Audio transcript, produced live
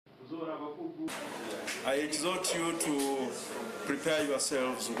I exhort you to prepare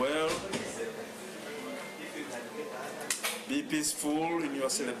yourselves well, be peaceful in your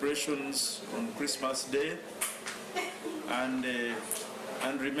celebrations on Christmas Day, and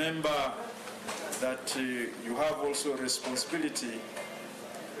remember that you have also a responsibility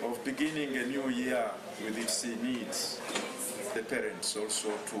of beginning a new year with its needs. The parents also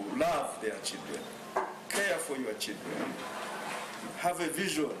to love their children, care for your children, have a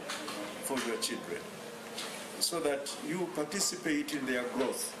vision for your children, so that you participate in their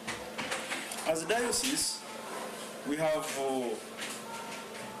growth. As a diocese, we have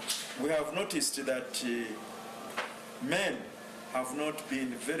noticed that men have not been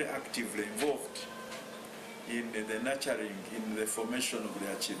very actively involved in the nurturing, in the formation of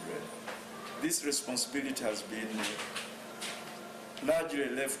their children. This responsibility has been largely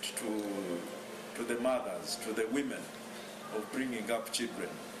left to the mothers, to the women, of bringing up children.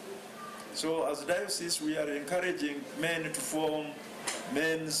 So as a diocese, we are encouraging men to form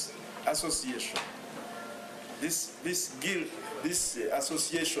men's association. This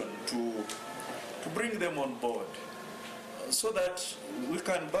association to bring them on board, so that we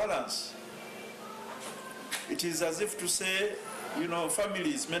can balance. It is as if to say, you know,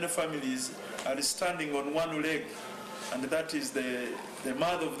 families, many families are standing on one leg, and that is the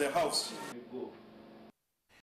mother of the house.